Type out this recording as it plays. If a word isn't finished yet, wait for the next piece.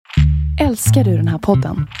Älskar du den här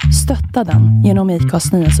podden? Stötta den genom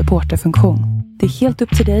IKAs nya supporterfunktion. Det är helt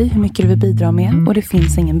upp till dig hur mycket du vill bidra med och det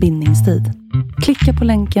finns ingen bindningstid. Klicka på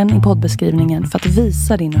länken i poddbeskrivningen för att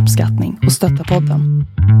visa din uppskattning och stötta podden.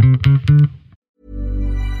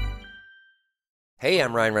 Hey,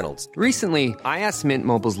 I'm Ryan Reynolds. Recently, I asked Mint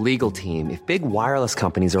Mobile's legal team if big wireless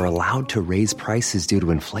companies are allowed to raise prices due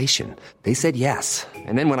to inflation. They said yes.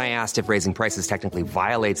 And then when I asked if raising prices technically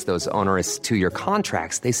violates those onerous two-year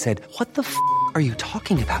contracts, they said, "What the f*** are you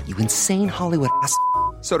talking about, you insane Hollywood ass?"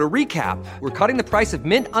 So to recap, we're cutting the price of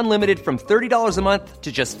Mint Unlimited from $30 a month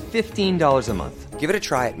to just $15 a month. Give it a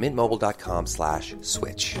try at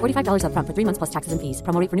mintmobile.com/switch. $45 up front for 3 months plus taxes and fees.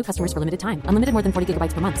 Promo rate for new customers for limited time. Unlimited more than 40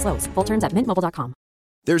 gigabytes per month. Slows full terms at mintmobile.com.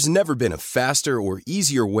 There's never been a faster or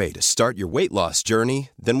easier way to start your weight loss journey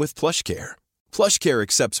than with PlushCare. PlushCare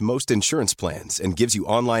accepts most insurance plans and gives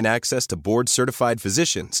you online access to board-certified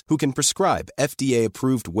physicians who can prescribe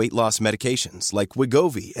FDA-approved weight loss medications like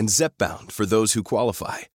Wegovy and Zepbound for those who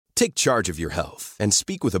qualify. Take charge of your health and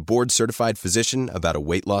speak with a board-certified physician about a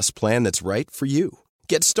weight loss plan that's right for you.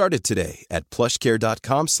 Get started today at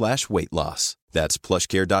plushcare.com/weightloss. That's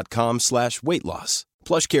plushcare.com/weightloss.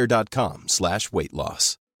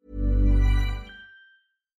 plushcare.com/weightloss.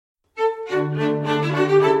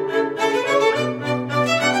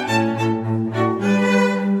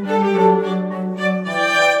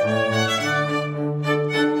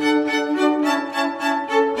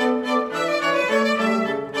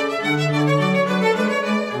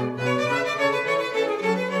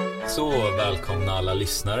 Så välkomna alla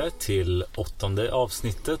lyssnare till 8:e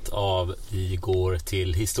avsnittet av Vi går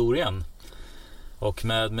till historien. Och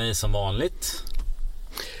med mig som vanligt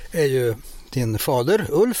är ju din fader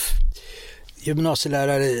Ulf,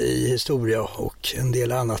 gymnasielärare i historia och en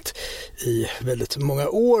del annat i väldigt många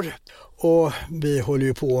år. Och vi håller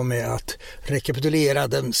ju på med att rekapitulera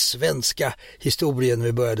den svenska historien.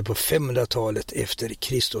 Vi började på 500-talet efter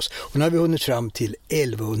Kristus. Och nu har vi hunnit fram till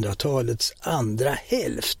 1100-talets andra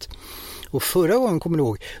hälft. Och förra gången, kommer ni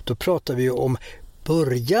ihåg, då pratade vi om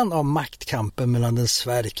början av maktkampen mellan den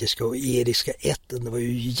sverkerska och eriska ätten. Det var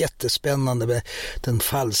ju jättespännande med den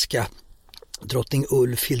falska drottning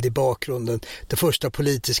Ulfhild i bakgrunden. Det första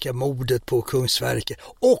politiska mordet på kung Sverker.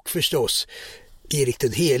 Och förstås Erik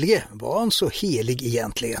den helige. Var han så helig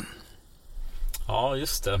egentligen? Ja,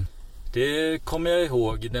 just det. Det kommer jag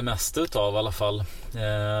ihåg det mesta utav i alla fall.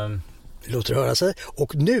 Låter höra sig.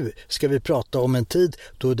 Och nu ska vi prata om en tid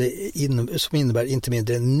då som innebär inte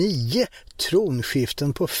mindre än 9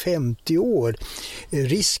 tronskiften på 50 år.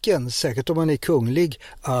 Risken, säkert om man är kunglig,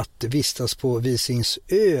 att vistas på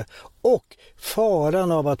Visingsö och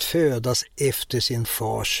faran av att födas efter sin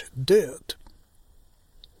fars död.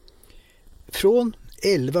 Från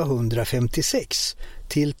 1156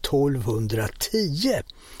 till 1210,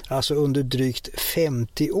 alltså under drygt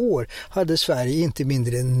 50 år, hade Sverige inte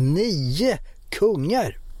mindre än 9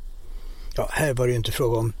 kungar. Ja, här var det ju inte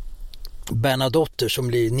fråga om Bernadotte som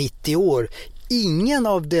blir 90 år. Ingen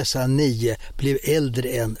av dessa 9 blev äldre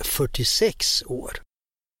än 46 år.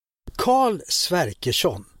 Karl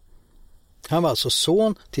Sverkersson, han var alltså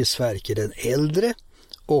son till Sverker den äldre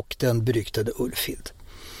och den beryktade Ulfhild.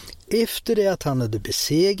 Efter det att han hade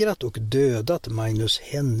besegrat och dödat Magnus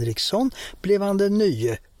Henriksson blev han den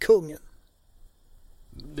nye kungen.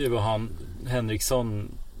 Det var han,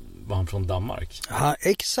 Henriksson, var han från Danmark? Ja,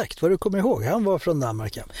 exakt vad du kommer ihåg. Han var från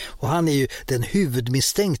Danmark. Ja. Och han är ju den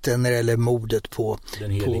huvudmisstänkte när det gäller mordet på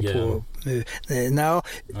den helige.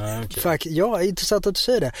 Ja, intressant att du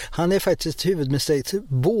säger det. Han är faktiskt huvudmisstänkt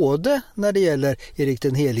både när det gäller Erik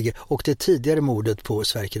den helige och det tidigare mordet på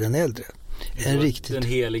Sverker den äldre. Den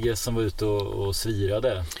helige som var ute och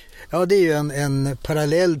svirade. Ja, det är ju en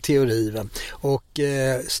parallell teori. Och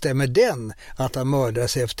stämmer den att han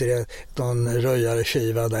mördas efter någon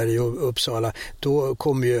röjarskiva där i Uppsala, då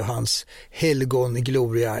kommer ju hans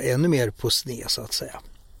helgongloria ännu mer på sned, så att säga.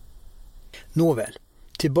 Nåväl,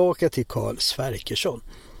 tillbaka till Karl Sverkersson.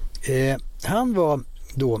 Han var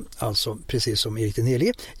då alltså, precis som Erik den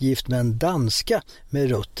helige, gift med en danska med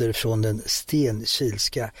rötter från den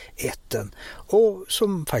stenkilska ätten och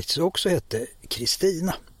som faktiskt också hette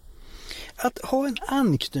Kristina. Att ha en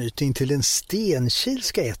anknytning till den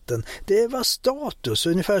stenkilska ätten, det var status,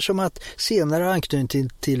 ungefär som att senare ha anknytning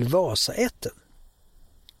till Vasaätten.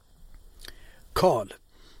 Karl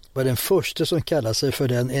var den första som kallade sig för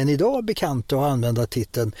den än idag bekanta och använda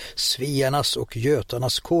titeln Svearnas och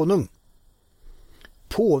Götarnas konung.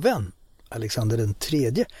 Påven Alexander den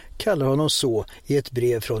tredje kallar honom så i ett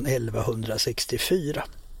brev från 1164.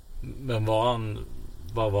 Men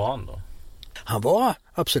vad var han då? Han var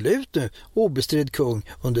absolut nu obestridd kung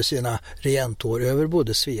under sina regentår över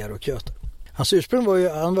både Svear och Göta. Hans ursprung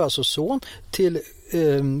var han var alltså son till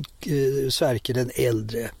Sverker den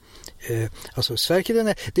äldre. Alltså Sverker den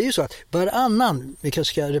äldre. Det är ju så att vi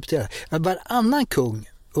kanske ska repetera, att varannan kung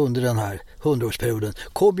under den här 100-årsperioden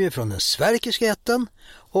kom ju från den sverkerska ätten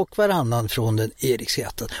och varannan från den eriksska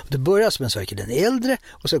ätten. Det börjar med Sverker den äldre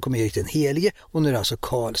och sen kom Erik den helige och nu är det alltså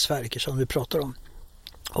Karl Sverker som vi pratar om.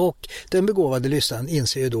 Och den begåvade lyssnaren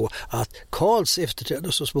inser ju då att Karls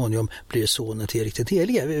efterträdare så småningom blir sonen till Erik den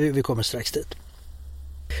helige. Vi kommer strax dit.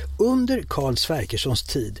 Under Karl Sverkerssons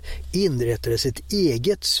tid inrättades ett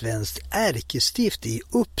eget svenskt ärkestift i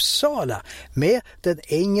Uppsala med den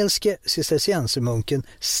engelske cisterciensermunken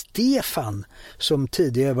Stefan, som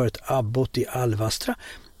tidigare varit abbot i Alvastra,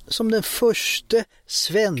 som den första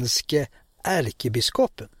svenske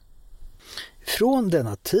ärkebiskopen. Från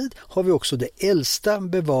denna tid har vi också det äldsta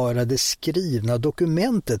bevarade skrivna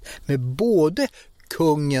dokumentet med både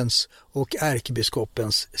kungens och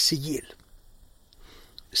ärkebiskopens sigill.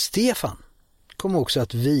 Stefan kom också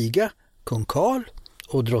att viga kung Karl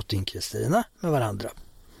och drottning Kristina med varandra.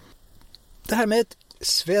 Det här med ett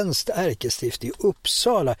svenskt ärkestift i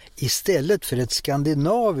Uppsala istället för ett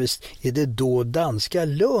skandinaviskt i det då danska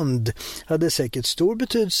Lund hade säkert stor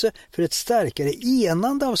betydelse för ett starkare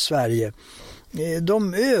enande av Sverige.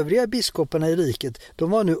 De övriga biskoparna i riket,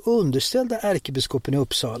 de var nu underställda ärkebiskopen i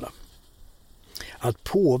Uppsala. Att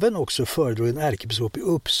påven också föredrog en ärkebiskop i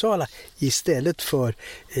Uppsala istället för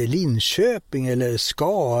Linköping eller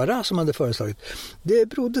Skara som hade föreslagit, det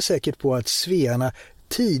berodde säkert på att svearna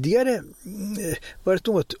tidigare varit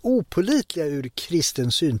något opålitliga ur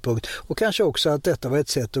kristen synpunkt och kanske också att detta var ett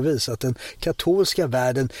sätt att visa att den katolska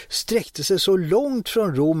världen sträckte sig så långt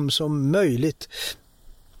från Rom som möjligt.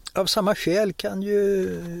 Av samma skäl kan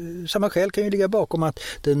ju ligga bakom att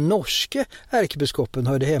den norske ärkebiskopen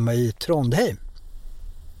hörde hemma i Trondheim.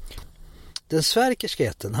 Den sverkerska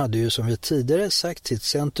ätten hade ju som vi tidigare sagt sitt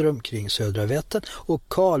centrum kring Södra Vättern och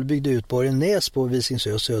Karl byggde ut borgen Näs på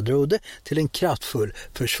Visingsö och Södra Udde till en kraftfull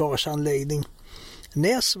försvarsanläggning.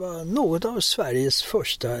 Näs var något av Sveriges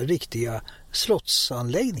första riktiga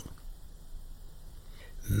slottsanläggning.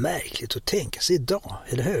 Märkligt att tänka sig idag,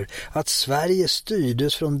 eller hur? Att Sverige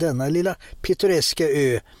styrdes från denna lilla pittoreska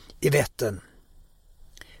ö i Vättern.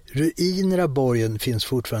 Ruiner av borgen finns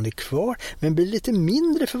fortfarande kvar men blir lite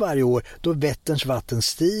mindre för varje år då Vätterns vatten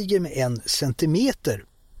stiger med 1 centimeter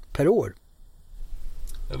per år.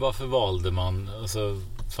 Varför valde man? Alltså,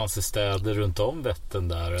 fanns det städer runt om Vättern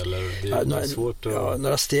där? Eller det är svårt att...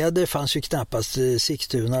 några städer fanns ju knappast.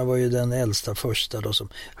 Sigtuna var ju den äldsta första då, som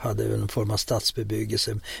hade en form av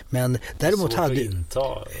stadsbebyggelse. Men däremot hade...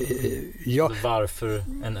 Varför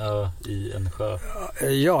en ö i en sjö?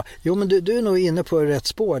 Men du är nog inne på rätt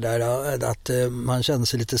spår där. Att man kände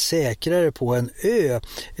sig lite säkrare på en ö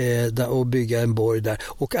och bygga en borg där.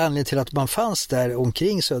 Och anledningen till att man fanns där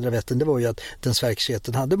omkring Södra Vättern, det var ju att den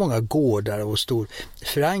sverkerska hade många gårdar och stor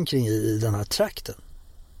förankring i den här trakten.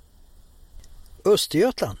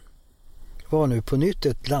 Östergötland var nu på nytt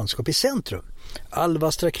ett landskap i centrum.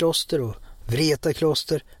 Alvastra kloster och Vreta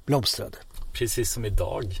kloster blomstrade. Precis som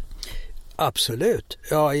idag. Absolut.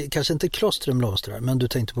 Ja, kanske inte klostren blomstrar, men du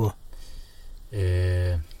tänkte på...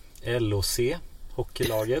 LOC,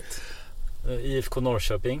 hockeylaget. IFK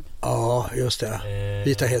Norrköping. Ja, just det.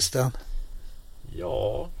 Vita hästen.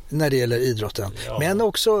 Ja. När det gäller idrotten. Ja. Men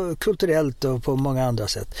också kulturellt och på många andra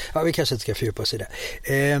sätt. Ja, vi kanske inte ska fördjupa oss i det.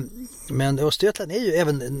 Men Östergötland är ju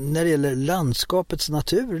även när det gäller landskapets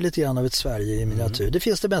natur lite grann av ett Sverige i miniatyr. Det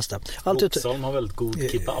finns det bästa. Boxholm har väldigt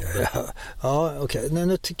god kebab. Ja, okej.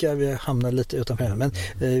 Nu tycker jag vi hamnar lite utanför det. Men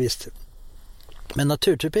visst. Men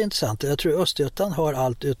naturtyp är intressant. Jag tror Östergötland har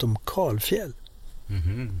allt utom Karlfjäll.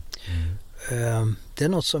 Det är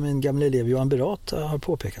något som en gammal elev Johan Berat har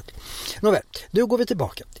påpekat. Nåväl, nu går vi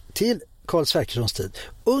tillbaka till Karl Sverkerssons tid.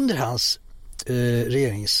 Under hans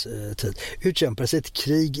regeringstid utkämpades ett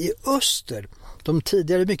krig i öster. De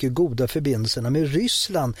tidigare mycket goda förbindelserna med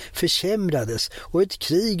Ryssland försämrades och ett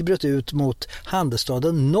krig bröt ut mot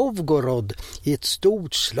handelsstaden Novgorod i ett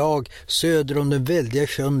stort slag söder om den väldiga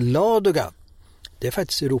sjön Ladoga. Det är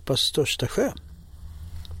faktiskt Europas största sjö.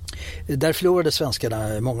 Där förlorade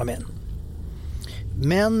svenskarna många män.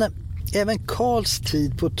 Men även Karls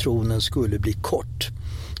tid på tronen skulle bli kort,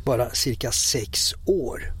 bara cirka 6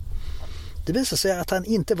 år. Det visade sig att han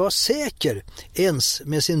inte var säker ens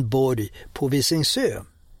med sin borg på Visingsö.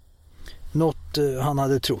 Något han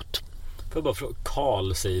hade trott. Får jag bara fråga,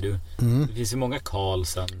 Karl säger du. Det finns ju många Karl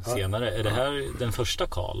senare. Är det här den första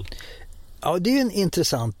Karl? Ja, det är en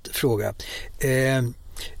intressant fråga.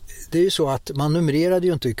 det är ju så att man numrerade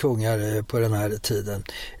ju inte kungar på den här tiden.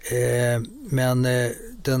 Men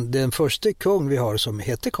den första kung vi har som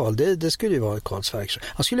heter Karl, det skulle ju vara Karl Sverkersson.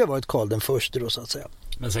 Han skulle ju ha varit Karl den första då, så att säga.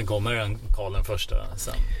 Men sen kommer en Karl den första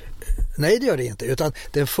sen? Nej, det gör det inte. Utan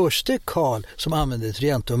den första Karl som använde ett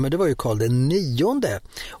regentnummer, det var ju Karl den 9.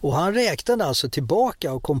 Och han räknade alltså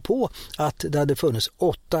tillbaka och kom på att det hade funnits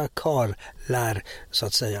 8 karlar, så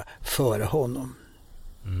att säga, före honom.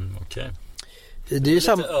 Okej. Det är ju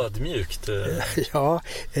lite ödmjukt.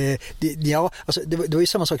 Ja, alltså det var ju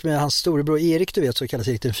samma sak med hans storebror Erik, du vet, så kallas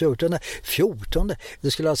Erik den 14.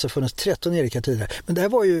 Det skulle alltså funnits 13 Erik tidigare. Men det här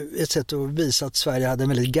var ju ett sätt att visa att Sverige hade en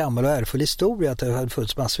väldigt gammal och ärfull historia, att det hade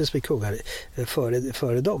funnits massvis med kungar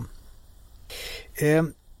före dem.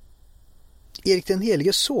 Erik den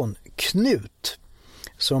heliges son, Knut,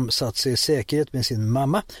 som satt sig i säkerhet med sin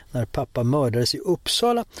mamma när pappa mördades i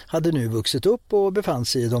Uppsala, hade nu vuxit upp och befann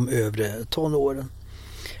sig i de övre tonåren.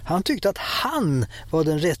 Han tyckte att han var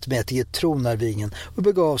den rättmätige tronarvingen och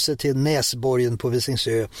begav sig till Näsborgen på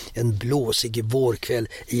Visingsö en blåsig vårkväll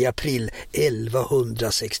i april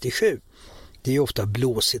 1167. Det är ofta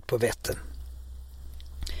blåsigt på Vättern.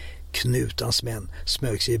 Knutans män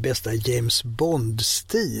smög sig i bästa James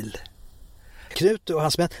Bond-stil. Knut och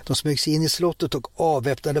hans män, de smög sig in i slottet och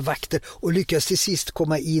avväpnade vakter och lyckades till sist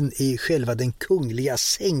komma in i själva den kungliga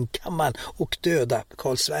sängkammaren och döda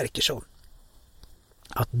Karl Sverkersson.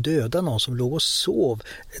 Att döda någon som låg och sov,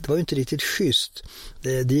 det var ju inte riktigt schysst.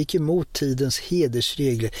 Det gick emot tidens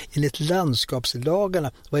hedersregler. Enligt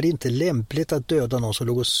landskapslagarna var det inte lämpligt att döda någon som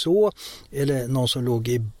låg och sov, eller någon som låg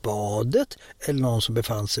i badet, eller någon som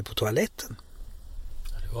befann sig på toaletten.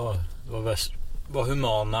 Det var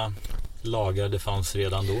humana lagar, det fanns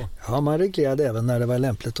redan då. Ja, man reglerade även när det var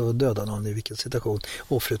lämpligt att döda någon, i vilken situation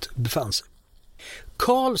offret befann sig.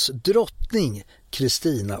 Karls drottning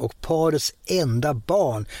Kristina och parets enda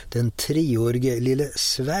barn, den 3-årige lille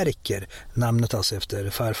Sverker, namnet alltså efter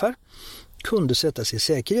farfar, kunde sätta sig i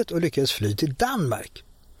säkerhet och lyckades fly till Danmark.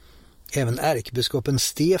 Även ärkebiskopen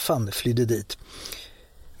Stefan flydde dit.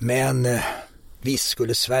 Men visst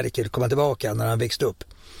skulle Sverker komma tillbaka när han växte upp.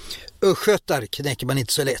 Östgötar knäcker man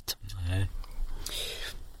inte så lätt. Nej.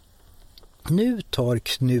 Nu tar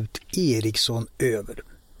Knut Eriksson över.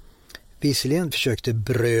 Visserligen försökte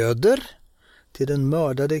bröder till den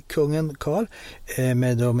mördade kungen Karl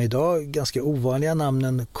med de idag ganska ovanliga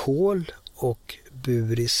namnen Kål och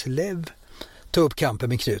Burislev ta upp kampen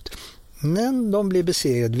med Knut. Men de blev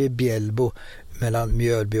besegrade vid Bjällbo mellan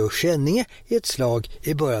Mjölby och Skänninge i ett slag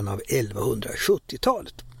i början av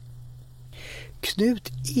 1170-talet.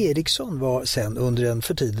 Knut Eriksson var sen under en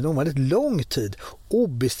för tiden ovanligt lång tid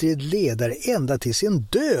obestridd ledare ända till sin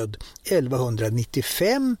död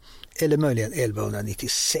 1195 eller möjligen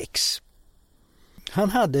 1196. Han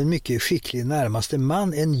hade en mycket skicklig närmaste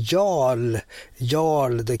man, en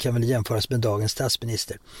jarl, det kan väl jämföras med dagens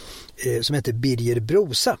statsminister, som hette Birger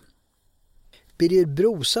Brosa. Birger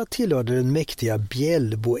Brosa tillhörde den mäktiga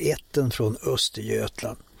Bjällboätten från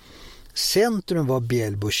Östergötland. Centrum var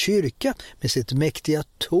Bjällbo kyrka med sitt mäktiga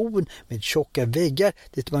torn med tjocka väggar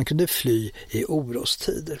dit man kunde fly i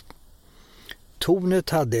orostider. Tornet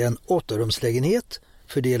hade en 8-rumslägenhet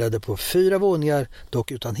fördelade på 4 våningar,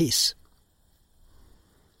 dock utan hiss.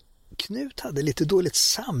 Knut hade lite dåligt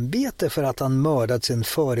samvete för att han mördat sin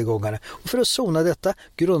föregångare, och för att sona detta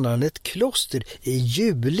grundade han ett kloster i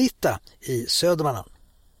Julita i Södermanland.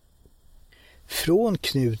 Från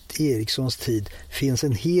Knut Erikssons tid finns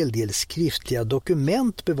en hel del skriftliga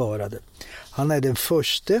dokument bevarade. Han är den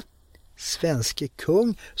första svenske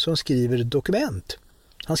kung som skriver dokument.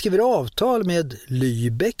 Han skriver avtal med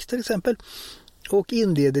Lübeck till exempel och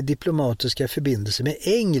inleder diplomatiska förbindelser med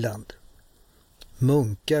England.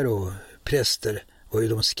 Munkar och präster var ju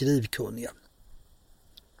de skrivkunniga.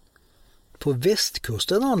 På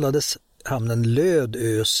västkusten anlades hamnen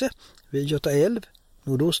Lödöse vid Göta älv,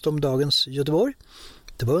 nordost om dagens Göteborg.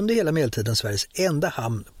 Det var under hela medeltiden Sveriges enda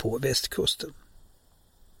hamn på västkusten.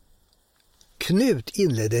 Knut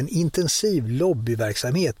inledde en intensiv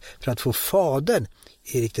lobbyverksamhet för att få fadern,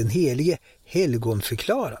 Erik den helige,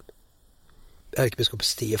 helgonförklarad. Ärkebiskop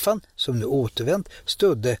Stefan, som nu återvänt,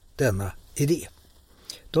 stödde denna idé.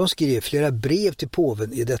 De skrev flera brev till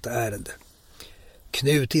påven i detta ärende.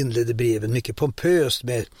 Knut inledde breven mycket pompöst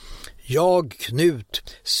med: Jag, Knut,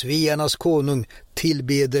 Svearnas konung,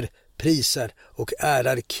 tillbeder, prisar och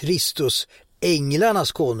ärar Kristus,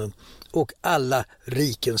 änglarnas konung och alla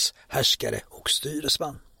rikens härskare och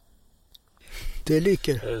styresman. Det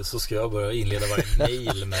lyckas. Så ska jag börja inleda varje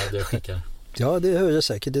mejl med det jag skickar. Ja, det höjer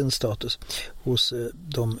säkert din status hos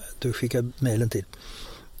dem du skickar mejlen till.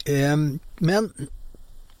 Men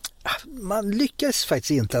Man lyckades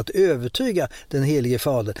faktiskt inte att övertyga den helige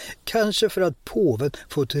fadern. Kanske för att påven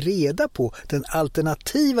fått reda på den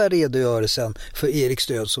alternativa redogörelsen för Eriks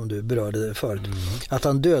död som du berörde förut. Att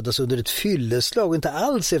han dödas under ett fylleslag och inte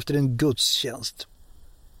alls efter en gudstjänst.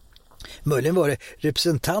 Möjligen var det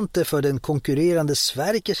representanter för den konkurrerande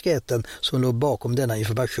sverkerska ätten som låg bakom denna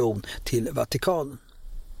information till Vatikanen.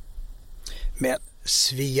 Men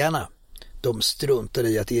svearna, de struntade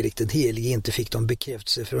i att Erik den helige inte fick någon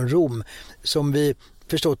bekräftelse från Rom. Som vi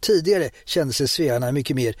förstått tidigare kände sig svearna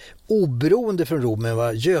mycket mer oberoende från Rom än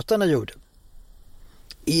vad götarna gjorde.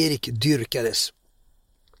 Erik dyrkades.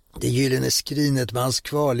 Det gyllene skrinet med hans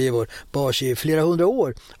kvarlevor bars i flera hundra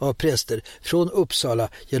år av präster från Uppsala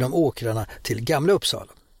genom åkrarna till Gamla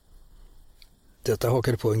Uppsala. Detta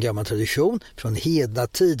hakade på en gammal tradition från hedna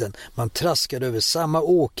tiden. Man traskade över samma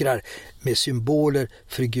åkrar med symboler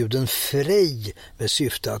för guden Frej med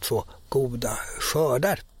syfte att få goda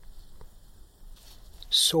skördar.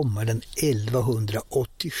 Sommaren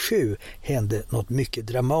 1187 hände något mycket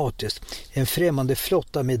dramatiskt. En främmande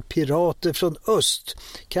flotta med pirater från öst,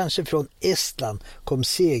 kanske från Estland, kom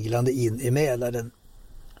seglande in i Mälaren.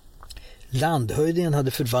 Landhöjningen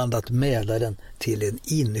hade förvandlat Mälaren till en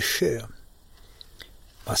insjö.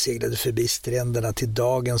 Man seglade förbi stränderna till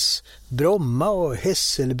dagens Bromma och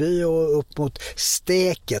Hässelby och upp mot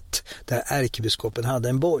Stäket där ärkebiskopen hade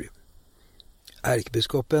en borg.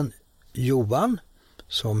 Ärkebiskopen Johan,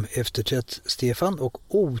 som efterträtt Stefan och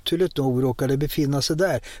oturligt nog råkade befinna sig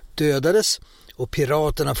där, dödades och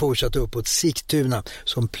piraterna fortsatte uppåt Sigtuna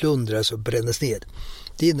som plundrades och brändes ned.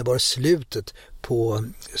 Det innebar slutet på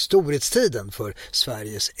storhetstiden för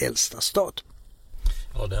Sveriges äldsta stad.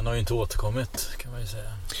 Ja, den har ju inte återkommit kan man ju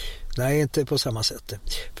säga. Nej, inte på samma sätt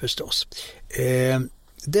förstås.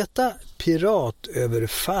 Detta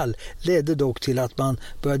piratöverfall ledde dock till att man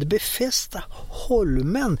började befästa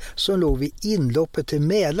holmen som låg vid inloppet till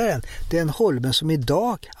Mälaren. Den holmen som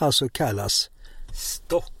idag alltså kallas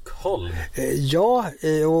Stockholm. Ja,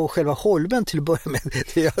 och själva holmen till att börja med.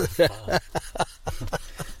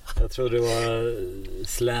 Jag tror det var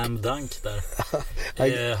slam dunk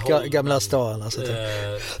där. Gamla stan alltså.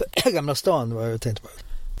 Gamla stan var jag tänkte på.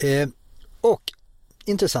 Och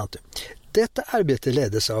intressant. Detta arbete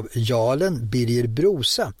leddes av jarlen Birger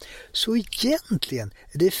Brosa. Så egentligen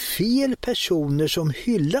är det fel personer som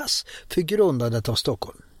hyllas för grundandet av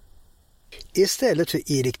Stockholm. Istället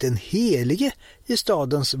för Erik den helige i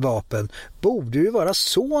stadens vapen borde det vara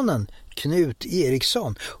sonen Knut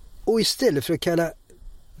Eriksson. Och istället för att kalla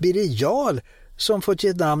Birger Jarl, som fått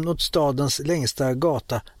ge namn åt stadens längsta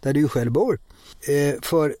gata där du själv bor,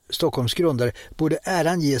 för Stockholms grundare, borde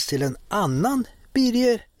äran ges till en annan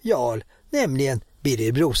Birger Jarl, nämligen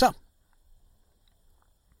Birger Brosa.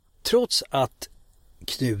 Trots att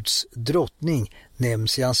Knuts drottning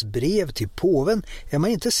nämns i hans brev till påven är man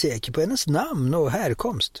inte säker på hennes namn och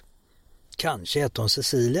härkomst. Kanske hette hon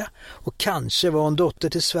Cecilia och kanske var hon dotter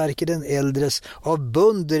till Sverker den äldres av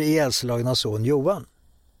bönder i Älvslagnas son Johan.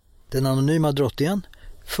 Den anonyma drottningen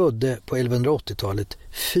födde på 1180-talet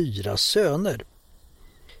 4 söner.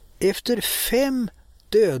 Efter 5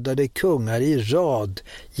 dödade kungar i rad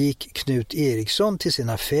gick Knut Eriksson till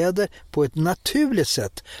sina fäder på ett naturligt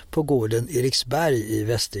sätt på gården Eriksberg i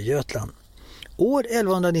Västergötland. År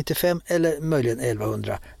 1195 eller möjligen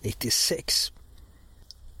 1196.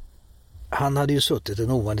 Han hade ju suttit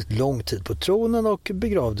en ovanligt lång tid på tronen och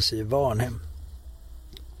begravdes i Varnhem.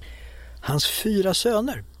 Hans 4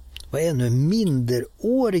 söner var ännu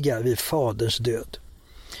minderåriga vid faderns död.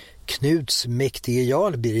 Knuts mäktige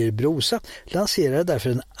jarl Birger Brosa lanserade därför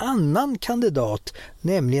en annan kandidat,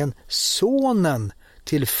 nämligen sonen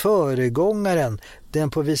till föregångaren, den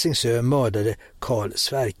på Visingsö mördade Karl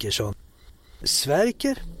Sverkersson.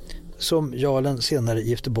 Sverker, som jarlen senare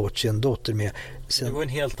gifte bort sin dotter med. Det var en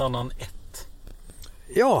helt annan ett.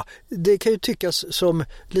 Ja, det kan ju tyckas som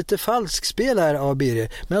lite falsk spel här av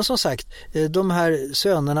Birger. Men som sagt, de här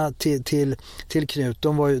sönerna till Knut,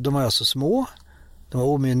 de var alltså små. De var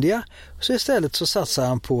omyndiga. Så istället så satsade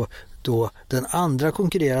han på då den andra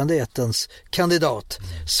konkurrerande ättens kandidat,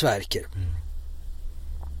 Sverker.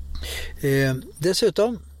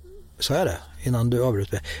 Dessutom, så är det innan du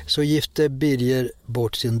avbröt mig, så gifte Birger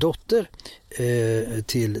bort sin dotter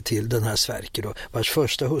till den här Sverker då, vars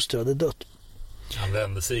första hustru hade dött. Han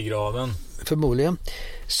vände sig i graven. Förmodligen.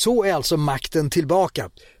 Så är alltså makten tillbaka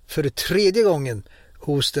för 3:e gången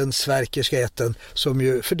hos den sverkerska ätten som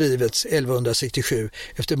ju fördrivits 1167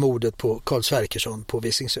 efter mordet på Karl Sverkersson på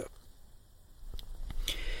Visingsö.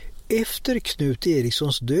 Efter Knut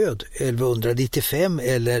Erikssons död 1195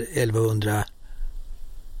 eller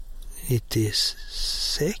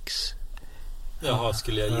 1196, Jaha,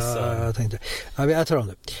 skulle jag gissa? Jag tänkte. Ja, jag tar om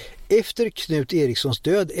det. Efter Knut Erikssons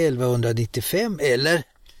död 1195 eller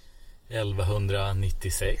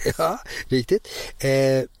 1196. Ja, riktigt.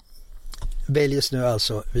 Väljes nu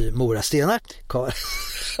alltså vid Mora stenar.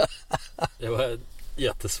 Det var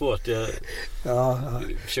jättesvårt. Jag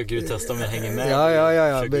försöker ju testa om jag hänger med.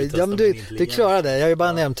 Ja. Men du klarar det. Jag har ju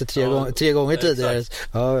bara nämnt det tre gånger tidigare.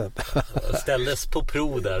 Ja. Jag ställdes på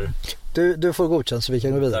prov där. Du får godkänt så vi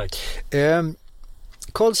kan gå vidare.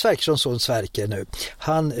 Karl Sverkerssons son Sverker nu.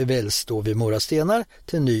 Han väljs då vid Mora stenar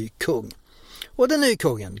till ny kung. Och den nya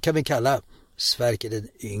kungen kan vi kalla Sverker den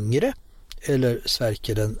yngre eller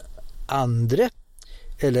Sverker den andre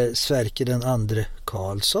eller Sverker den andre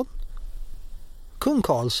Karlsson. Kung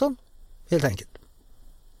Karlsson helt enkelt.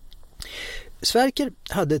 Sverker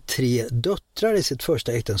hade 3 döttrar i sitt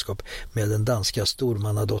första äktenskap med den danska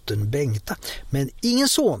stormannadottern Bengta, men ingen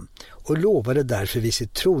son, och lovade därför vid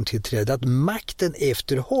sitt trontillträde att makten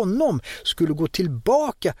efter honom skulle gå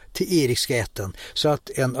tillbaka till Erikska ätten så att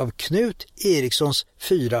en av Knut Erikssons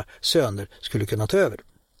 4 söner skulle kunna ta över.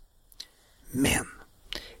 Men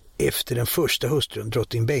efter den första hustrun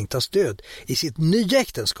drottning Bengtas död i sitt nya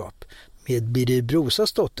äktenskap med Birger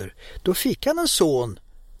Brosas dotter, då fick han en son,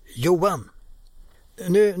 Johan.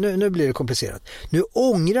 Nu blir det komplicerat. Nu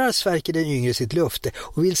ångrar Sverker den yngre sitt löfte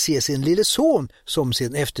och vill se sin lille son som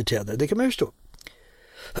sin efterträdare. Det kan man förstå.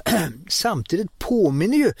 Samtidigt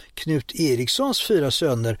påminner ju Knut Erikssons 4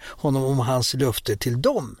 söner honom om hans löfte till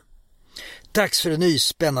dem. Dags för en ny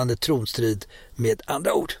spännande tronstrid med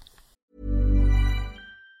andra ord.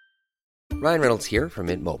 Ryan Reynolds here from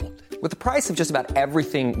Mint Mobile. With the price of just about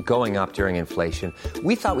everything going up during inflation,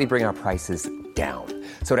 we thought we'd bring our prices down.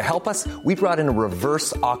 So to help us, we brought in a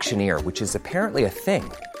reverse auctioneer, which is apparently a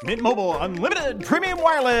thing. Mint Mobile Unlimited Premium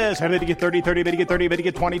Wireless. How to get 30, 30, how to get 30, how to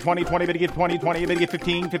get 20, 20, 20, how to get 20, 20, how to get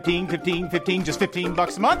 15, 15, 15, 15, just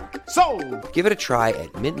 $15 a month? Sold! Give it a try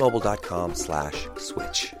at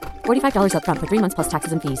mintmobile.com/switch. $45 up front for 3 months plus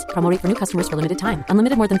taxes and fees. Promo rate for new customers for limited time.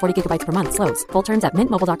 Unlimited more than 40 gigabytes per month. Slows full terms at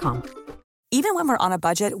mintmobile.com. Even when we're on a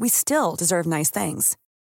budget, we still deserve nice things.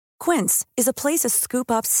 Quince is a place to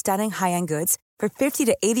scoop up stunning high-end goods for 50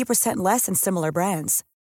 to 80% less than similar brands.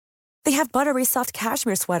 They have buttery soft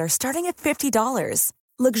cashmere sweaters starting at $50,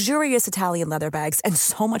 luxurious Italian leather bags, and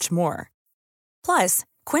so much more. Plus,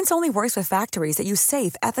 Quince only works with factories that use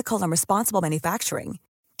safe, ethical, and responsible manufacturing.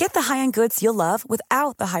 Get the high-end goods you'll love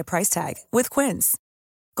without the high price tag with Quince.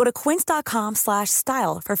 Go to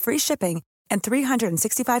quince.com/style for free shipping and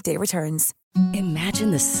 365-day returns.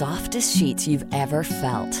 Imagine the softest sheets you've ever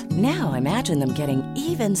felt. Now imagine them getting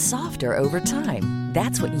even softer over time.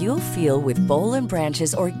 That's what you'll feel with Boll &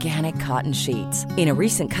 Branch's organic cotton sheets. In a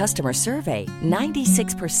recent customer survey,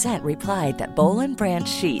 96% replied that Boll & Branch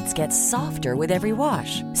sheets get softer with every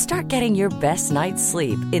wash. Start getting your best night's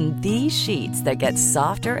sleep in these sheets that get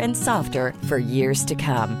softer and softer for years to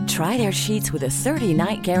come. Try their sheets with a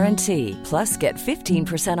 30-night guarantee. Plus, get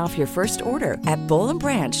 15% off your first order at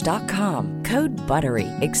bollandbranch.com. Code BUTTERY.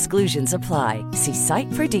 Exclusions apply. See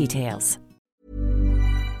site for details.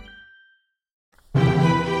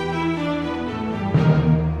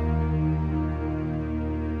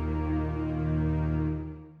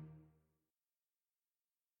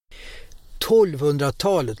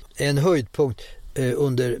 –1200-talet, en höjdpunkt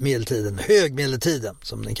under medeltiden, högmedeltiden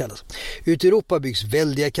som den kallas. Ute i Europa byggs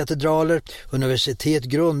väldiga katedraler, universitet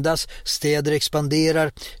grundas, städer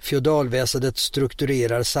expanderar, feodalväsendet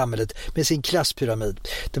strukturerar samhället med sin klasspyramid.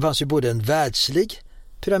 Det fanns ju både en världslig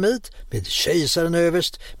pyramid med kejsaren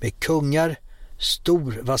överst, med kungar,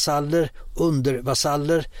 storvasaller,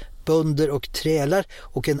 undervasaller, bönder och trälar,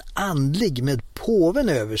 och en andlig med påven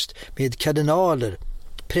överst med kardinaler,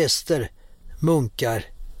 präster, munkar,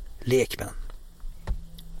 lekmän.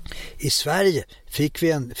 I Sverige fick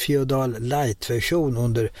vi en feodal light-version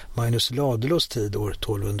under Magnus Ladulås tid år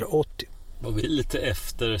 1280. Var vi lite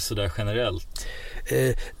efter sådär generellt?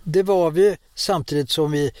 Det var vi, samtidigt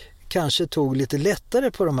som vi kanske tog lite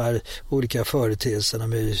lättare på de här olika företeelserna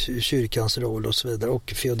med kyrkans roll och så vidare,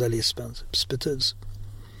 och feodalismens betydelse.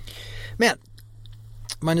 Men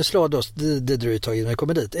Magnus Ladulås, det dröjer ett tag innan vi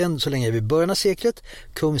kommer dit. Än så länge är vi i början av seklet.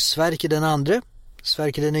 Kung Sverker den andre,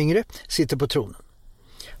 Sverker den yngre, sitter på tronen.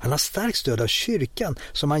 Han har starkt stöd av kyrkan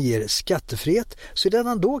som han ger skattefrihet, så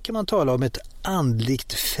redan då kan man tala om ett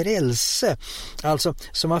andligt frälse, alltså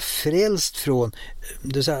som har frälst från,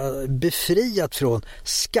 befriat från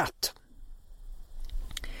skatt.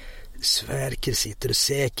 Sverker sitter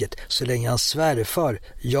säkert så länge hans svärfar,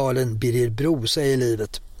 jarlen Birger Brosa, är i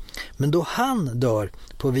livet. Men då han dör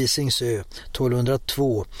på Visingsö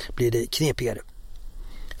 1202 blir det knepigare.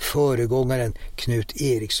 föregångaren Knut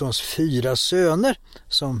Erikssons 4 söner,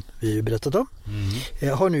 som vi ju berättat om,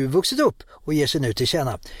 har nu vuxit upp och ger sig nu till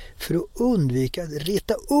känna. För att undvika att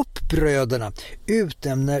reta upp bröderna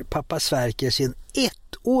utnämner pappa Sverker sin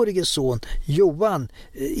 1-årige son Johan,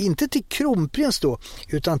 inte till kronprins då,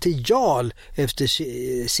 utan till jarl efter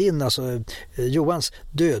sin, alltså Johans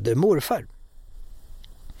döde morfar.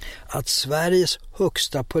 Att Sveriges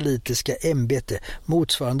högsta politiska ämbete,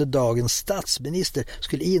 motsvarande dagens statsminister,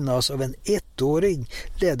 skulle innehas av en 1-åring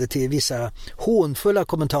ledde till vissa hånfulla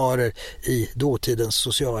kommentarer i dåtidens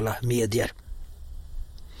sociala medier.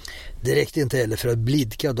 Det räckte inte heller för att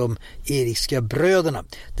blidka de erikska bröderna.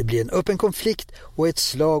 Det blev en öppen konflikt och ett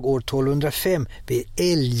slag år 1205 vid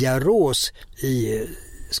Älgarås i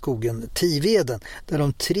skogen Tiveden, där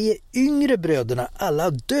de 3 yngre bröderna alla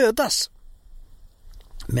dödas.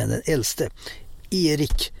 Men den äldste,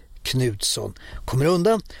 Erik Knutsson, kommer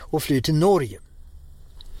undan och flyr till Norge.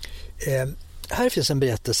 Här finns en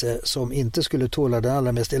berättelse som inte skulle tåla den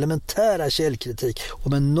allra mest elementära källkritik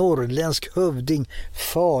om en norrländsk hövding,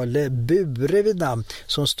 Fale Bure vid namn,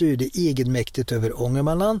 som styrde egenmäktigt över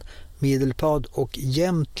Ångermanland, Medelpad och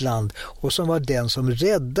Jämtland och som var den som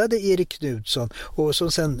räddade Erik Knutsson och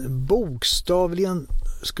som sen bokstavligen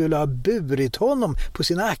skulle ha burit honom på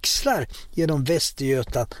sina axlar genom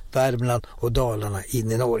Västergötland, Värmland och Dalarna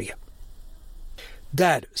in i Norge.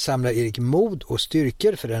 Där samlar Erik mod och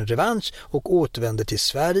styrkor för en revansch och återvänder till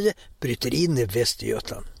Sverige, bryter in i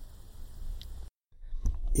Västergötland.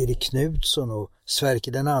 Erik Knutsson och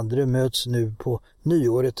Sverker den andre möts nu på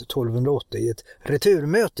nyåret 1208 i ett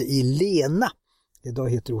returmöte i Lena. Idag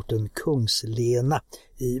heter orten Kungslena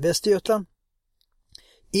i Västergötland.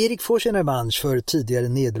 Erik får sin revansch för tidigare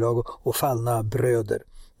nederlag och fallna bröder.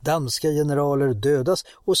 Danska generaler dödas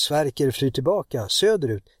och Sverker flyr tillbaka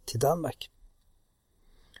söderut till Danmark.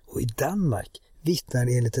 Och i Danmark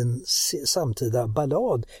vittnar enligt en samtida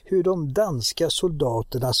ballad hur de danska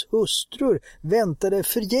soldaternas hustrur väntade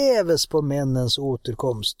förgäves på männens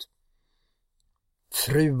återkomst.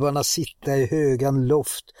 Fruarna sitta i högan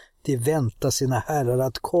loft, de väntar sina herrar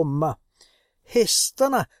att komma.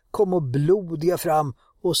 Hästarna kom och blodiga fram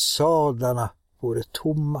och sadlarna vore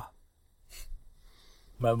tomma.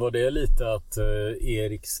 Men var det lite att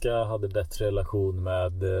Erikska hade bättre relation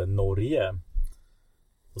med Norge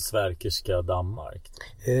och Sverkerska Danmark?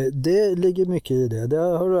 Det ligger mycket i det. Det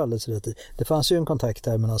har du alldeles rätt i. Det fanns ju en kontakt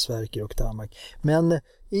här mellan Sverker och Danmark. Men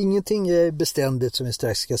ingenting är beständigt, som vi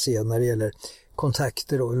strax ska se när det gäller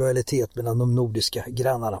kontakter och lojalitet mellan de nordiska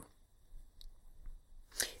grannarna.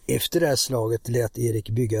 Efter det här slaget lät Erik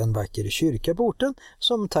bygga en vacker kyrka på orten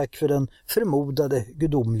som tack för den förmodade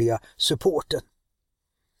gudomliga supporten.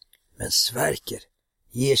 Men Sverker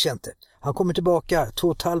ger sig inte. Han kommer tillbaka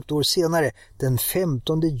 2,5 år senare, den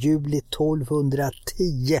 15 juli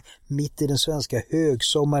 1210, mitt i den svenska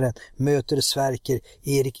högsommaren, möter Sverker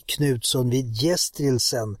Erik Knutsson vid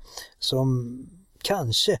Gästrilsen, som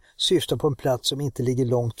kanske syftar på en plats som inte ligger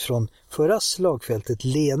långt från förra slagfältet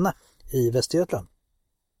Lena i Västergötland.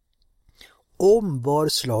 Om var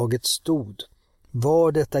slaget stod,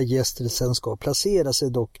 var detta Gästrilsen ska placera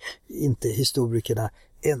sig dock inte historikerna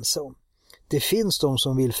ensam. Det finns de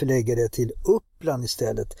som vill förlägga det till Uppland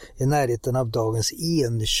istället, i närheten av dagens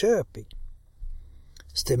Enköping.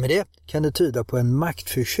 Stämmer det kan det tyda på en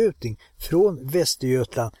maktförskjutning från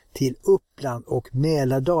Västergötland till Uppland och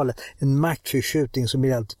Mälardalen, en maktförskjutning som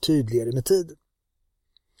blir allt tydligare med tiden.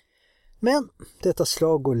 Men detta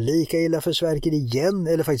slag går lika illa för Sverker igen,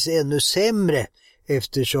 eller faktiskt ännu sämre,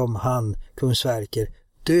 eftersom kung Sverker,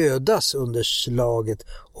 dödas under slaget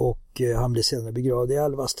och han blir senare begravd i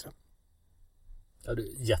Alvastra. Ja, det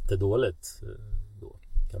är jättedåligt då,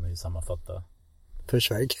 kan man ju sammanfatta. För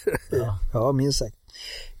Sverker. Ja. Ja, minst sagt.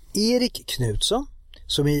 Erik Knutsson,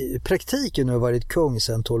 som i praktiken har varit kung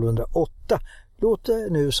sedan 1208, låter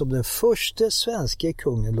nu som den första svenska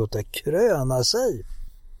kungen låta kröna sig.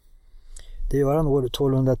 Det gör han år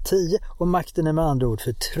 1210 och makten är med andra ord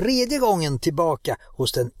för 3:e gången tillbaka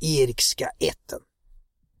hos den erikska ätten.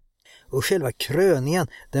 Och själva kröningen,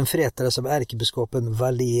 den förrättades av ärkebiskopen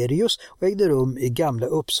Valerius och ägde rum i gamla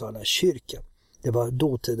Uppsala kyrka. Det var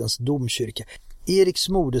dåtidens domkyrka. Erik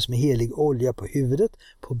smordes med helig olja på huvudet,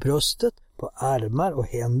 på bröstet, på armar och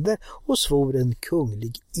händer och svor en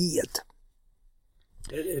kunglig ed.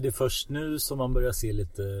 Är det först nu som man börjar se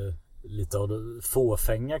lite av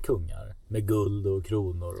fåfänga kungar med guld och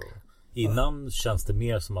kronor? Och innan känns det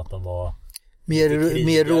mer som att de var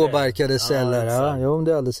mer råbarkade celler. Ja,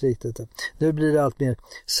 det är alldeles riktigt. Nu blir det allt mer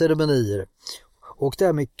ceremonier. Och det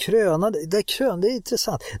här med krönade, det är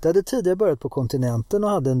intressant. Det hade tidigare börjat på kontinenten och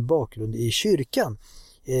hade en bakgrund i kyrkan.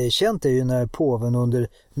 Känt är ju när påven under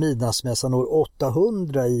midnattsmässan år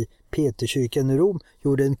 800 i Peterskyrkan i Rom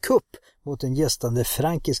gjorde en kupp mot den gästande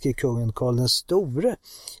frankiske kungen Karl den store,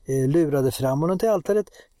 lurade fram honom till altaret,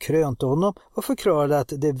 krönte honom och förklarade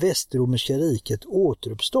att det västromerska riket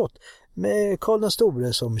återuppstått med Karl den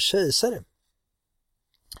store som kejsare.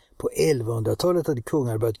 På 1100-talet hade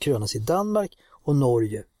kungar börjat krönas i Danmark och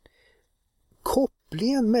Norge.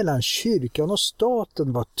 Kopplingen mellan kyrkan och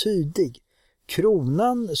staten var tydlig.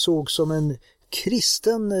 Kronan såg som en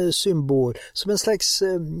kristen symbol, som en slags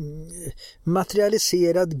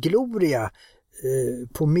materialiserad gloria.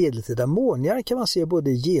 På medeltida månjar kan man se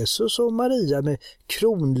både Jesus och Maria med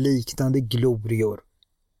kronliknande glorior.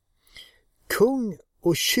 Kung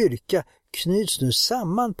och kyrka knyts nu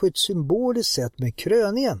samman på ett symboliskt sätt med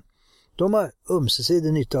kröningen. De har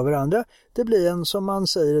ömsesidig nytta av varandra. Det blir en, som man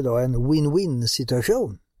säger idag, en win-win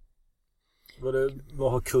situation.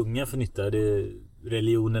 Vad har kungen för nytta?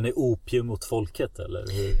 Religionen är opium mot folket, eller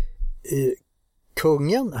hur?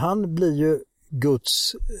 Kungen, han blir ju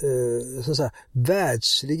Guds så att säga,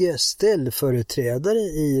 världsliga ställföreträdare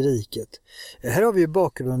i riket. Här har vi ju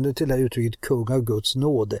bakgrunden till det här uttrycket kung av Guds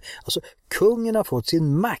nåde. Alltså kungen har fått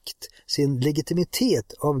sin makt, sin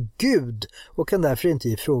legitimitet av Gud och kan därför inte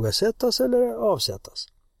ifrågasättas eller avsättas.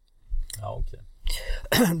 Ja, okej.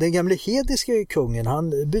 Den gamle hedniske kungen, han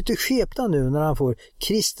byter skepnad nu när han får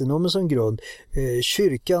kristendomen som grund,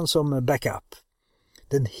 kyrkan som backup.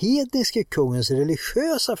 Den hedniske kungens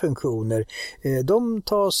religiösa funktioner, de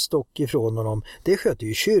tas dock ifrån honom. Det sköter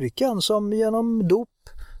ju kyrkan som genom dop,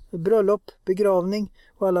 bröllop, begravning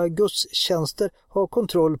och alla gudstjänster har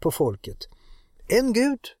kontroll på folket. En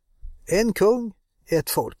gud, en kung, ett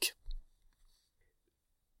folk.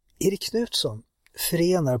 Erik Knutsson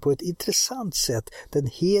förenar på ett intressant sätt den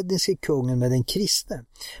hedniske kungen med den kristne.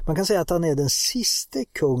 Man kan säga att han är den sista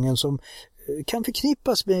kungen som kan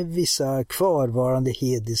förknippas med vissa kvarvarande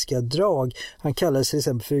hedniska drag. Han kallades till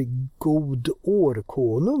exempel för god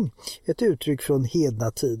årkonung, ett uttryck från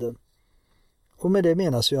hedna tiden. Och med det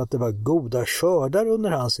menas ju att det var goda skördar under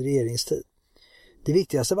hans regeringstid. Det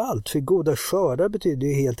viktigaste av allt, för goda skördar betyder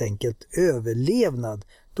ju helt enkelt överlevnad,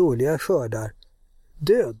 dåliga skördar,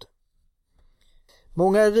 död.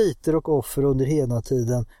 Många riter och offer under hedna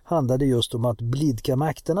tiden handlade just om att blidka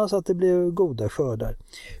makterna så att det blev goda skördar.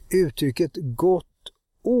 Uttrycket gott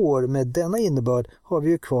år med denna innebörd har vi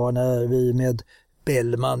ju kvar när vi med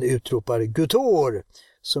Bellman utropar Gutår,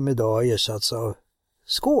 som idag ersatts av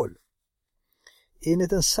skål.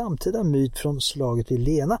 Enligt en samtida myt från slaget vid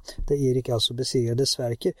Lena, där Erik alltså besegrade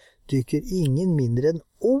Sverker, dyker ingen mindre än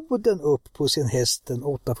Oden upp på sin häst, den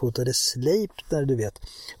 8-fotade Sleipner, du vet,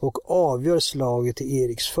 och avgör slaget till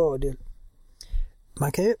Eriks fördel.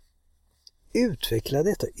 Man kan ju utveckla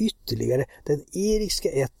detta ytterligare. Den erikska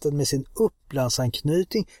ätten med sin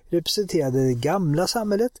upplandsanknytning representerade det gamla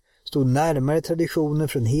samhället, stod närmare traditionen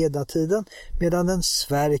från hednatiden, medan den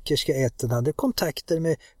sverkerska ätten hade kontakter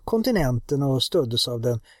med kontinenten och stöddes av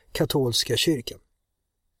den katolska kyrkan.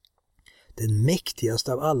 Den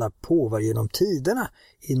mäktigaste av alla påvar genom tiderna,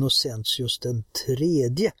 Innocentius den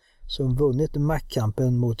tredje, som vunnit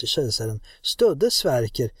maktkampen mot kejsaren, stödde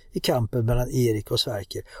Sverker i kampen mellan Erik och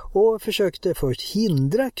Sverker och försökte först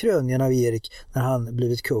hindra kröningen av Erik när han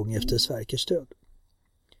blivit kung efter Sverkers död.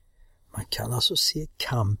 Man kan alltså se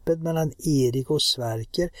kampen mellan Erik och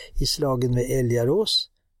Sverker i slagen med Elgarås,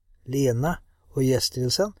 Lena och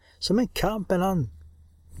Gästelsen som en kamp mellan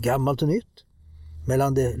gammalt och nytt,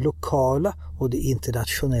 mellan det lokala och det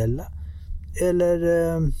internationella, eller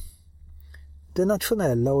det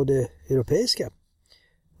nationella och det europeiska,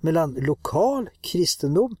 mellan lokal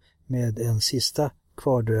kristendom med en sista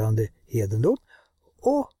kvardröjande hedendom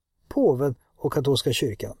och påven och katolska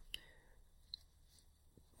kyrkan.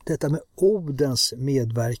 Detta med Odens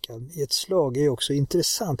medverkan i ett slag är också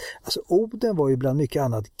intressant. Alltså Oden var ju bland mycket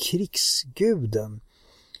annat krigsguden.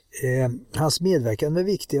 Hans medverkan var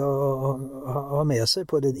viktig att ha med sig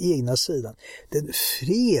på den egna sidan. Den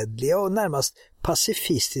fredliga och närmast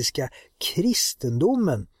pacifistiska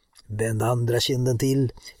kristendomen, vänd andra kinden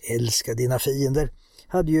till, älska dina fiender,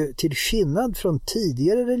 hade ju till skillnad från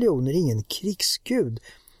tidigare religioner ingen krigsgud.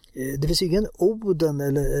 Det finns ingen Oden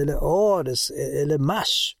eller Ares eller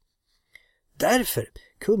Mars. Därför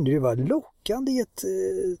kunde det vara lockande i ett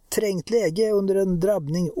trängt läge under en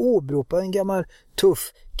drabbning åberopa en gammal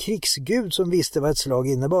tuff krigsgud som visste vad ett slag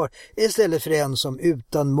innebar, istället för en som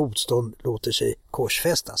utan motstånd låter sig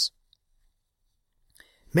korsfästas.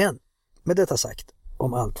 Men med detta sagt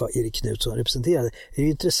om allt vad Erik Knutsson representerade är det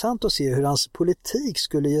intressant att se hur hans politik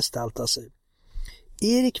skulle gestalta sig.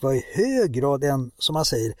 Erik var i hög grad en, som man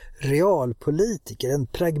säger, realpolitiker, en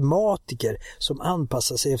pragmatiker som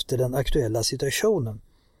anpassar sig efter den aktuella situationen.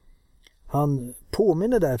 Han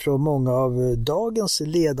påminner därför om många av dagens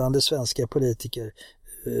ledande svenska politiker,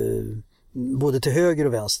 både till höger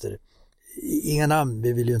och vänster. Inga namn,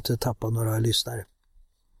 vi vill ju inte tappa några lyssnare.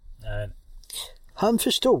 Nej. Han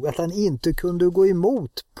förstod att han inte kunde gå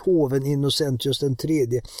emot påven Innocentius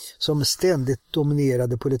III som ständigt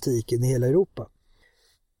dominerade politiken i hela Europa.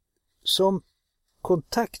 Som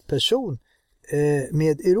kontaktperson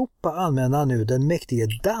med Europa använde han nu den mäktige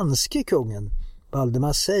danske kungen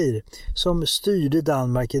Valdemar Sejr som styrde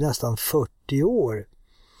Danmark i nästan 40 år.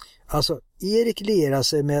 Alltså Erik lierade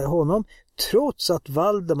sig med honom trots att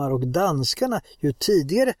Valdemar och danskarna ju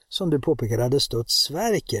tidigare, som du påpekade, hade stött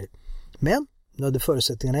Sverker. Men nu hade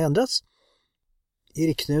förutsättningarna ändrats.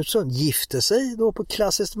 Erik Knutsson gifte sig då på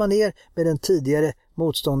klassiskt manér med den tidigare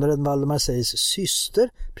motståndaren Valdemar Sejrs syster,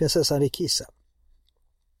 prinsessan Rikissa.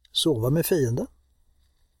 Sova med fienden.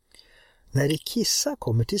 När Rikissa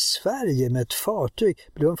kommer till Sverige med ett fartyg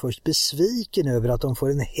blir hon först besviken över att de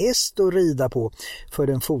får en häst att rida på för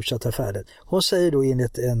den fortsatta färden. Hon säger då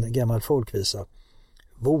enligt en gammal folkvisa: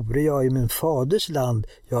 vore jag i min faders land,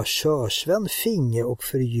 jag körsvän, finge och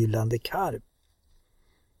förgyllande karv.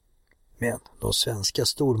 Men de svenska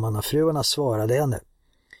stormannafruarna svarade henne: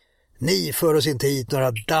 ni för oss inte hit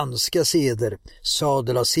några danska seder,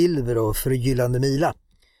 sadel av silver och förgyllande mila.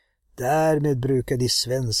 Därmed brukar de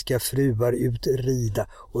svenska fruar ut rida,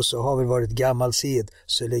 och så har väl varit gammal sed,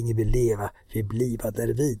 så länge vi leva, vi bliva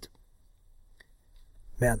därvid.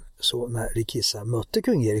 Men så när Rikissa mötte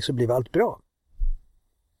kung Erik så blev allt bra.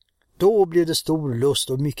 Då blev det stor lust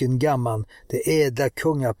och mycket gamman, det ädla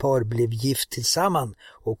kungapar blev gift tillsamman,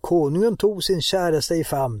 och konungen tog sin käraste i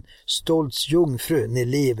famn, stolts jungfru, ni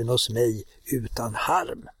leven hos mig utan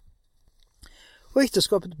harm. Och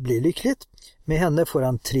äktenskapet blir lyckligt. Med henne får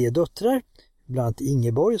han 3 döttrar, bland annat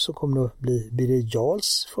Ingeborg som kommer att bli Birger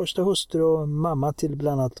Jarls första hustru och mamma till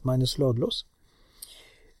bland annat Magnus Ladulås.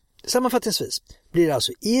 Sammanfattningsvis blir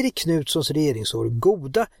alltså Erik Knutssons regeringsår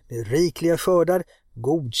goda med rikliga skördar,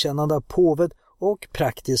 godkännande av påven och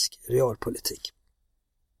praktisk realpolitik.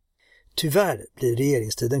 Tyvärr blir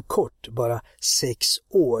regeringstiden kort, bara 6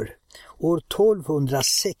 år. År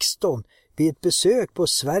 1216 vid ett besök på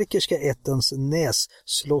Sverkerska ättens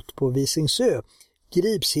nässlott på Visingsö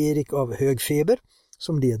grips Erik av hög feber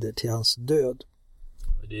som leder till hans död.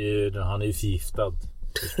 Han är ju förgiftad.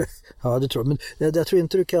 Ja, det tror jag. Men jag tror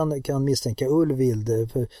inte du kan misstänka Ulvhild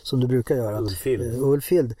som du brukar göra.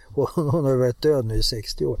 Ulvhild. Och hon har varit död nu i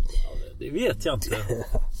 60 år. Ja, det vet jag inte.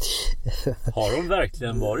 Har hon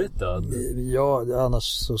verkligen varit död? Ja, annars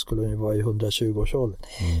så skulle hon ju vara i 120-årsåldern.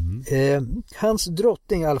 Hans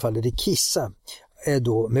drottning i alla fall, Rikissa, är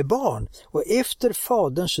då med barn. Och efter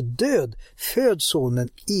faderns död föds sonen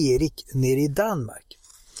Erik ner i Danmark.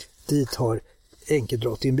 Dit har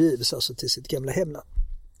enkeldrottningen blivit alltså till sitt gamla hemland.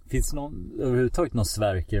 Finns det överhuvudtaget någon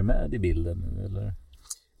Sverker med i bilden nu, eller?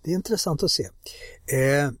 Det är intressant att se.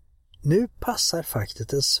 Nu passar faktiskt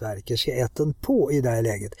den sverkerska ätten på i det här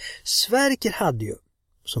läget. Sverker hade ju,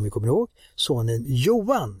 som vi kommer ihåg, sonen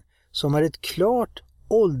Johan som har ett klart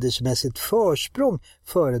åldersmässigt försprång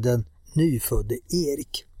före den nyfödde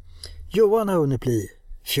Erik. Johan har hunnit bli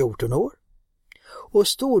 14 år och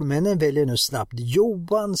stormännen väljer nu snabbt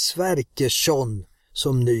Johan Sverkersson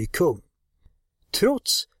som ny kung.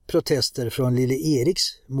 Trots protester från lille Eriks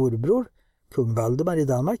morbror, kung Valdemar i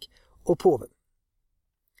Danmark, och påven.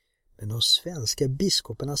 Men de svenska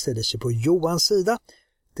biskoparna ställer sig på Johans sida.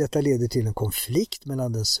 Detta leder till en konflikt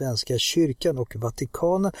mellan den svenska kyrkan och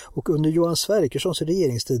Vatikanen, och under Johan Sverkerssons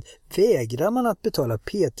regeringstid vägrar man att betala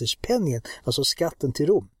Peterspenningen, alltså skatten till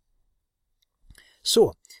Rom.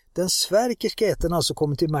 Så, den sverkerska ätten har alltså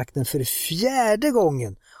kommit till makten för 4:e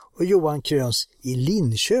gången, och Johan kröns i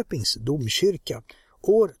Linköpings domkyrka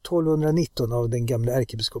år 1219 av den gamla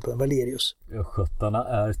ärkebiskopen Valerius. Östgötarna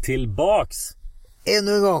är tillbaks!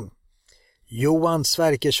 Ännu en gång! Johan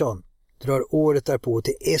Sverkersson drar året därpå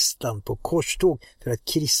till Estland på korståg för att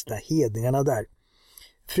kristna hedningarna där.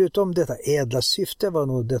 Förutom detta ädla syfte var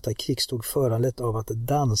nog detta krigståg föranlett av att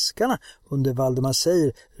danskarna under Valdemar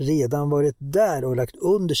Sejr redan varit där och lagt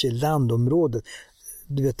under sig landområdet.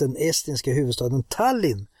 Du vet, den estniska huvudstaden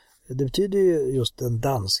Tallinn. Det betyder ju just den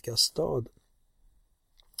danska staden.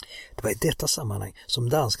 Det var i detta sammanhang som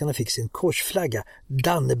danskarna fick sin korsflagga,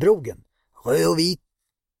 Dannebrogen, röd och vit.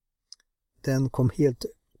 Den kom helt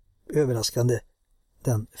överraskande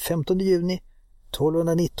den 15 juni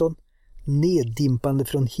 1219, neddimpande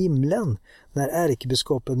från himlen, när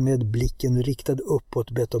ärkebiskopen med blicken riktad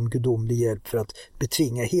uppåt bett om gudomlig hjälp för att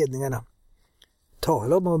betvinga hedningarna.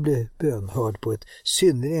 Tala om att bli bönhörd på ett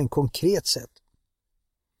synnerligen konkret sätt.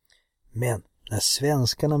 Men när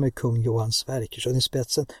svenskarna med kung Johan Sverkersson i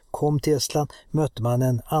spetsen kom till Estland mötte man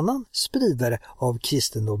en annan spridare av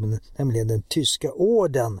kristendomen, nämligen den tyska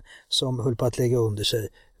orden som höll på att lägga under sig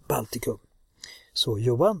Baltikum. Så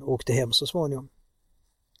Johan åkte hem så småningom.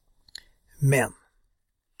 Men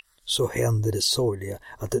så hände det sorgliga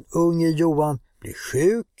att den unge Johan blir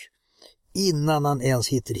sjuk innan han ens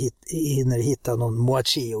hinner hitta någon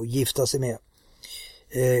moaché och gifta sig med.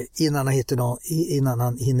 Innan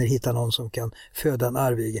han hinner hitta någon som kan föda en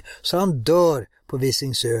arvinge. Så han dör på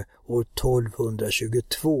Visingsö år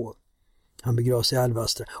 1222. Han begravs i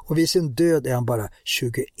Alvastra och vid sin död är han bara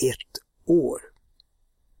 21 år.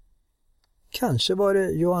 Kanske var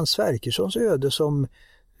det Johan Sverkerssons öde som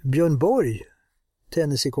Björn Borg,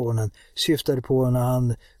 tennisikonen, syftade på när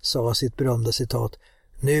han sa sitt berömda citat: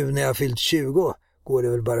 nu när jag fyllt 20 går det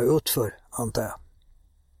väl bara utför, antar jag.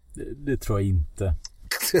 Det tror jag inte.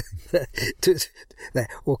 Nej,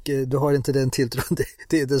 och du har inte den tilltron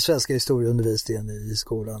till den svenska historieundervisningen i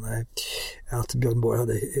skolan. Nej. Att Björn Borg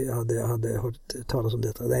hade hört talas om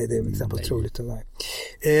detta. Nej, det är väl knappt troligt.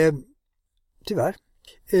 Tyvärr.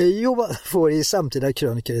 Johan får i samtida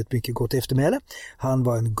krönikor ett mycket gott eftermäle. Han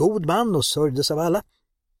var en god man och sörjdes av alla.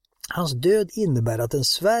 Hans död innebär att den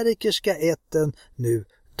sverkerska ätten nu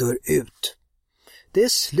dör ut. Det är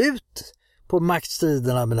slut på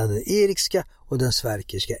maktstriderna mellan den erikska och den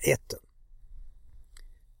sverkerska ätten.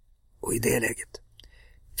 Och i det läget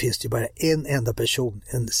finns det bara en enda person,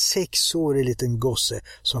 en 6-årig liten gosse,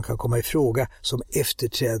 som kan komma i fråga som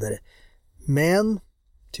efterträdare. Men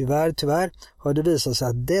tyvärr har det visat sig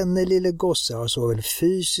att denne lille gosse har såväl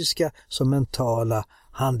fysiska som mentala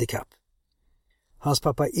handikapp. Hans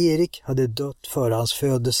pappa Erik hade dött före hans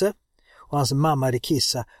födelse och hans mamma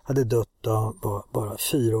Rikissa hade dött då han var bara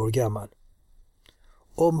 4 år gammal.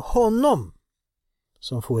 Om honom,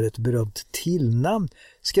 som får ett berömt tillnamn,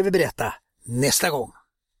 ska vi berätta nästa gång.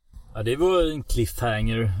 Ja, det var en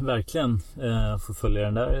cliffhanger, verkligen. Få följa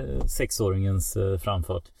den där 6-åringens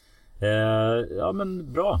framfart. Ja,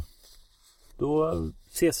 men bra. Då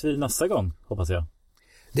ses vi nästa gång, hoppas jag.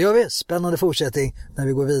 Det gör vi. Spännande fortsättning när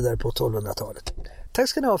vi går vidare på 1200-talet. Tack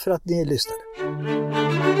ska ni ha för att ni lyssnade.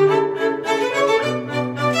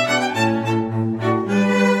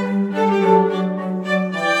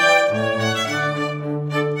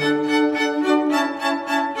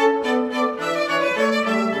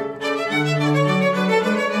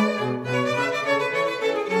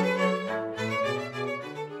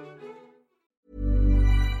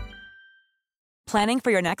 Planning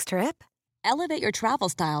for your next trip? Elevate your travel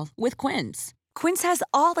style with Quince. Quince has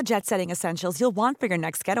all the jet-setting essentials you'll want for your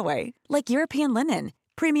next getaway, like European linen,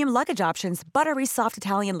 premium luggage options, buttery soft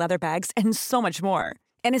Italian leather bags, and so much more.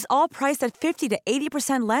 And is all priced at 50 to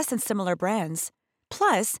 80% less than similar brands.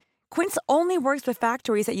 Plus, Quince only works with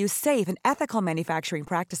factories that use safe and ethical manufacturing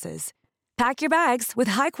practices. Pack your bags with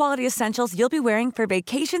high-quality essentials you'll be wearing for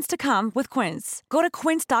vacations to come with Quince. Go to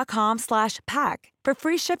quince.com/pack for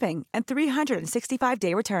free shipping and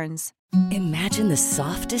 365-day returns. Imagine the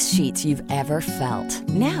softest sheets you've ever felt.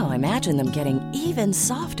 Now imagine them getting even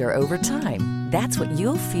softer over time. That's what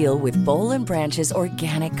you'll feel with Boll & Branch's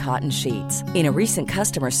organic cotton sheets. In a recent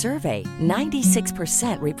customer survey,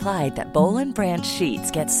 96% replied that Boll & Branch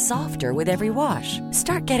sheets get softer with every wash.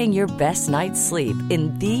 Start getting your best night's sleep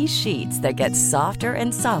in these sheets that get softer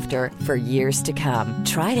and softer for years to come.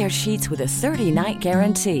 Try their sheets with a 30-night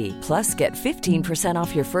guarantee. Plus, get 15%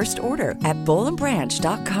 off your first order at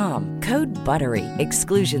bollandbranch.com. Code BUTTERY.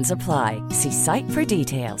 Exclusions apply. See site for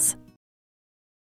details.